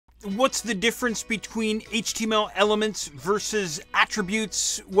What's the difference between HTML elements versus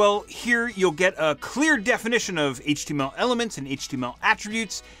attributes? Well, here you'll get a clear definition of HTML elements and HTML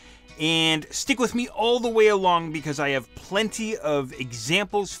attributes. And stick with me all the way along because I have plenty of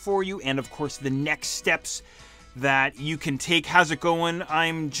examples for you and, of course, the next steps that you can take. How's it going?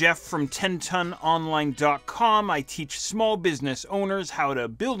 I'm Geoff from 10tononline.com. I teach small business owners how to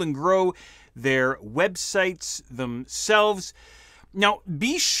build and grow their websites themselves. Now,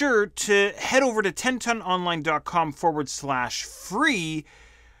 be sure to head over to 10tononline.com/free.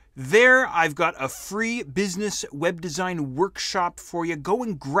 There, I've got a free business web design workshop for you. Go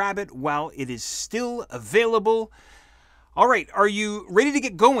and grab it while it is still available. All right, are you ready to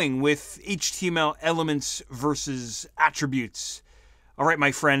get going with HTML elements versus attributes? All right,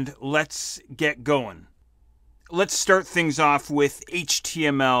 my friend, let's get going. Let's start things off with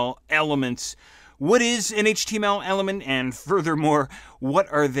HTML elements. What is an HTML element, and furthermore,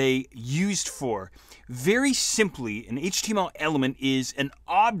 what are they used for? Very simply, an HTML element is an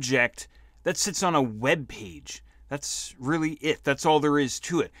object that sits on a web page. That's really it. That's all there is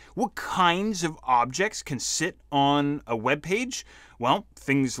to it. What kinds of objects can sit on a web page? Well,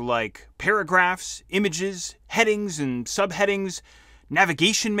 things like paragraphs, images, headings and subheadings,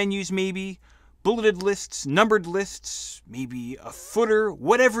 navigation menus maybe, bulleted lists, numbered lists, maybe a footer,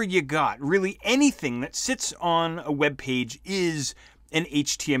 whatever you got. Really anything that sits on a web page is an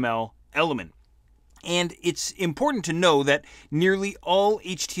HTML element. And it's important to know that nearly all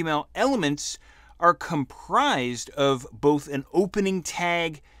HTML elements are comprised of both an opening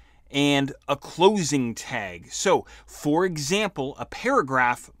tag and a closing tag. So, for example, a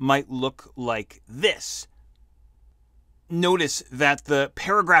paragraph might look like this. Notice that the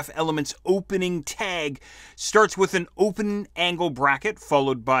paragraph element's opening tag starts with an open angle bracket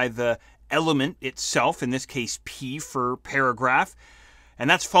followed by the element itself, in this case P for paragraph, and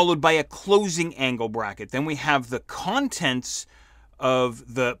that's followed by a closing angle bracket. Then we have the contents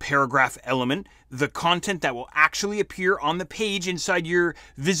of the paragraph element, the content that will actually appear on the page inside your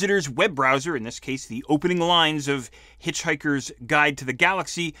visitor's web browser, in this case the opening lines of Hitchhiker's Guide to the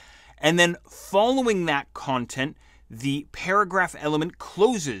Galaxy, and then following that content, the paragraph element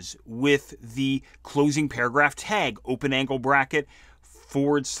closes with the closing paragraph tag, open angle bracket,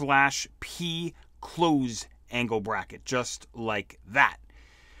 /P close angle bracket, just like that.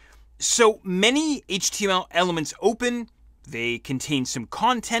 So many HTML elements open, they contain some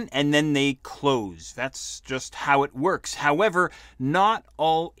content, and then they close. That's just how it works. However, not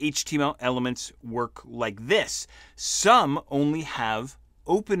all HTML elements work like this. Some only have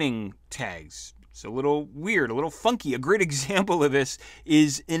opening tags. It's a little weird, a little funky. A great example of this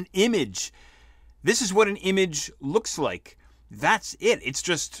is an image. This is what an image looks like. That's it. It's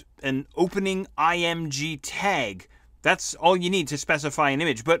just an opening IMG tag. That's all you need to specify an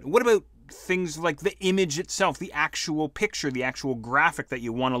image. But what about things like the image itself, the actual picture, the actual graphic that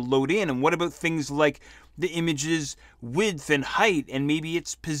you want to load in? And what about things like the image's width and height and maybe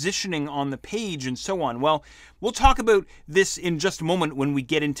its positioning on the page and so on? Well, we'll talk about this in just a moment when we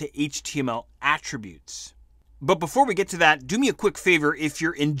get into HTML attributes. But before we get to that, do me a quick favor. If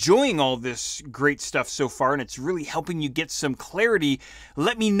you're enjoying all this great stuff so far and it's really helping you get some clarity,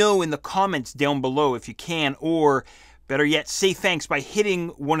 let me know in the comments down below if you can, or better yet, say thanks by hitting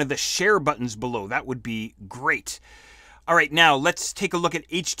one of the share buttons below. That would be great. All right, now let's take a look at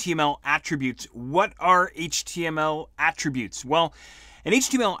HTML attributes. What are HTML attributes? Well, an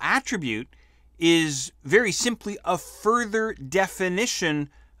HTML attribute is very simply a further definition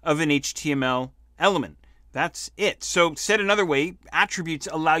of an HTML element. That's it. So said another way, attributes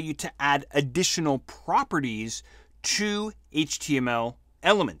allow you to add additional properties to HTML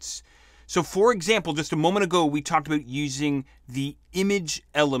elements. So for example, just a moment ago, we talked about using the image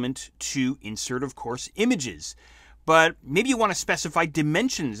element to insert, of course, images. But maybe you want to specify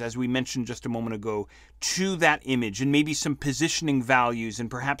dimensions, as we mentioned just a moment ago, to that image, and maybe some positioning values and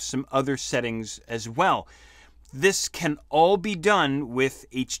perhaps some other settings as well. This can all be done with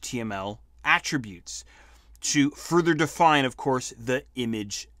HTML attributes to further define, of course, the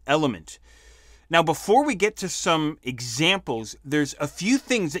image element. Now, before we get to some examples, there's a few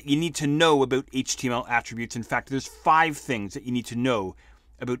things that you need to know about HTML attributes. In fact, there's 5 things that you need to know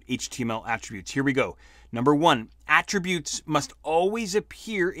about HTML attributes. Here we go. Number 1, attributes must always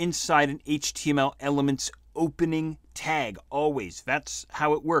appear inside an HTML element's opening tag. Always. That's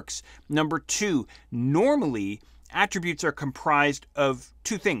how it works. Number 2, normally attributes are comprised of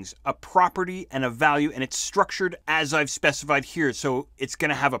 2 things, a property and a value, and it's structured as I've specified here. So it's going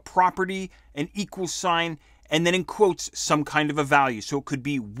to have a property, an equal sign, and then in quotes, some kind of a value. So it could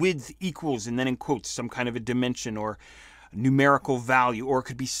be width equals, and then in quotes, some kind of a dimension or numerical value, or it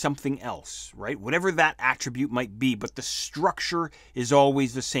could be something else, right? Whatever that attribute might be, but the structure is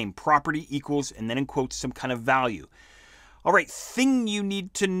always the same. Property equals, and then in quotes, some kind of value. All right, thing you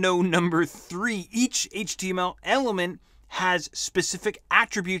need to know number 3, each HTML element has specific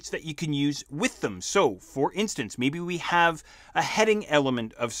attributes that you can use with them. So, for instance, maybe we have a heading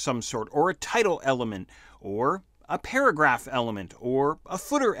element of some sort, or a title element, or a paragraph element, or a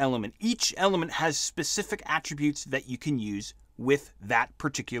footer element. Each element has specific attributes that you can use with that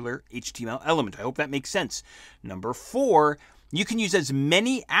particular HTML element. I hope that makes sense. Number 4, you can use as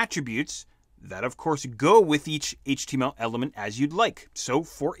many attributes that, of course, go with each HTML element as you'd like. So,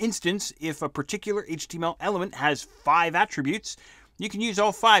 for instance, if a particular HTML element has 5 attributes, you can use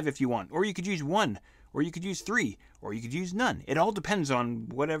all 5 if you want, or you could use 1, or you could use 3, or you could use none. It all depends on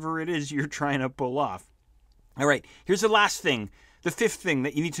whatever it is you're trying to pull off. All right, here's the last thing, the 5th thing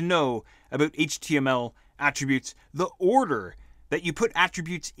that you need to know about HTML attributes. The order that you put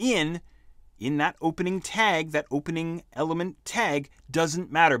attributes in that opening tag, that opening element tag,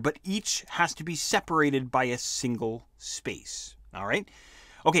 doesn't matter, but each has to be separated by a single space. All right?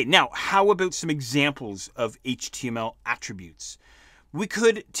 Okay, now, how about some examples of HTML attributes? We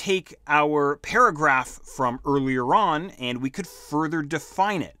could take our paragraph from earlier on and we could further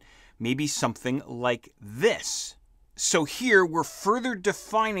define it. Maybe something like this. So here we're further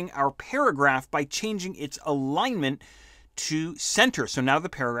defining our paragraph by changing its alignment to center. So now the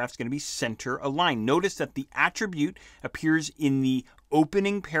paragraph is going to be center aligned. Notice that the attribute appears in the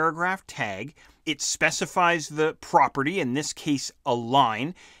opening paragraph tag. It specifies the property, in this case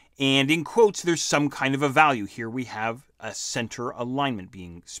align, and in quotes there's some kind of a value. Here we have a center alignment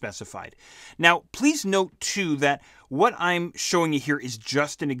being specified. Now please note too that what I'm showing you here is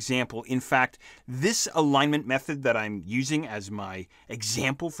just an example. In fact, this alignment method that I'm using as my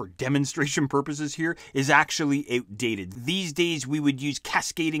example for demonstration purposes here is actually outdated. These days we would use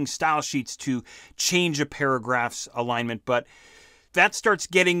cascading style sheets to change a paragraph's alignment, but that starts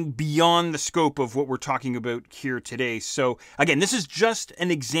getting beyond the scope of what we're talking about here today. So again, this is just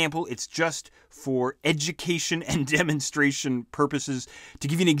an example. It's just for education and demonstration purposes to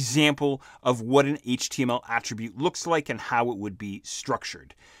give you an example of what an HTML attribute looks like and how it would be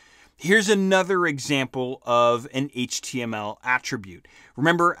structured. Here's another example of an HTML attribute.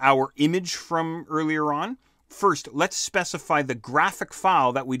 Remember our image from earlier on? First, let's specify the graphic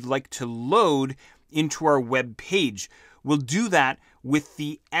file that we'd like to load into our web page. We'll do that with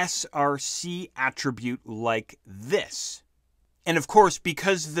the src attribute like this. And of course,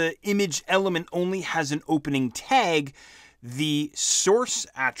 because the image element only has an opening tag, the source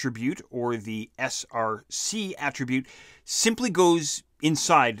attribute, or the src attribute, simply goes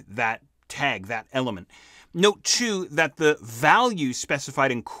inside that tag, that element. Note too that the value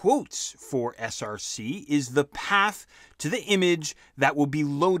specified in quotes for src is the path to the image that will be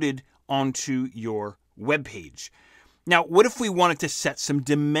loaded onto your web page. Now, what if we wanted to set some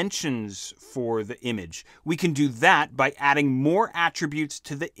dimensions for the image? We can do that by adding more attributes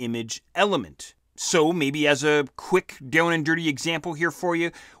to the image element. So maybe as a quick down and dirty example here for you,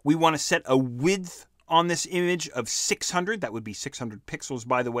 we want to set a width on this image of 600, that would be 600 pixels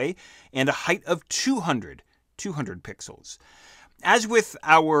by the way, and a height of 200 pixels. As with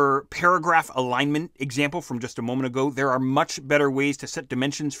our paragraph alignment example from just a moment ago, there are much better ways to set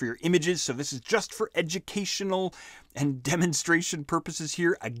dimensions for your images, so this is just for educational and demonstration purposes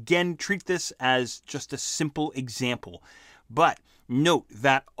here. Again, treat this as just a simple example. But note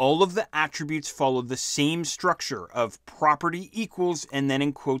that all of the attributes follow the same structure of property equals and then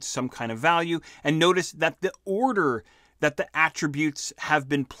in quotes some kind of value. And notice that the order that the attributes have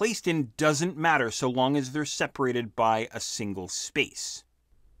been placed in doesn't matter so long as they're separated by a single space.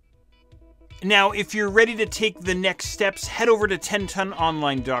 Now, if you're ready to take the next steps, head over to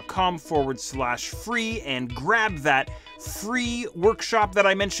 10tononline.com/free and grab that free workshop that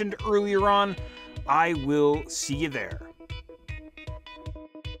I mentioned earlier on. I will see you there.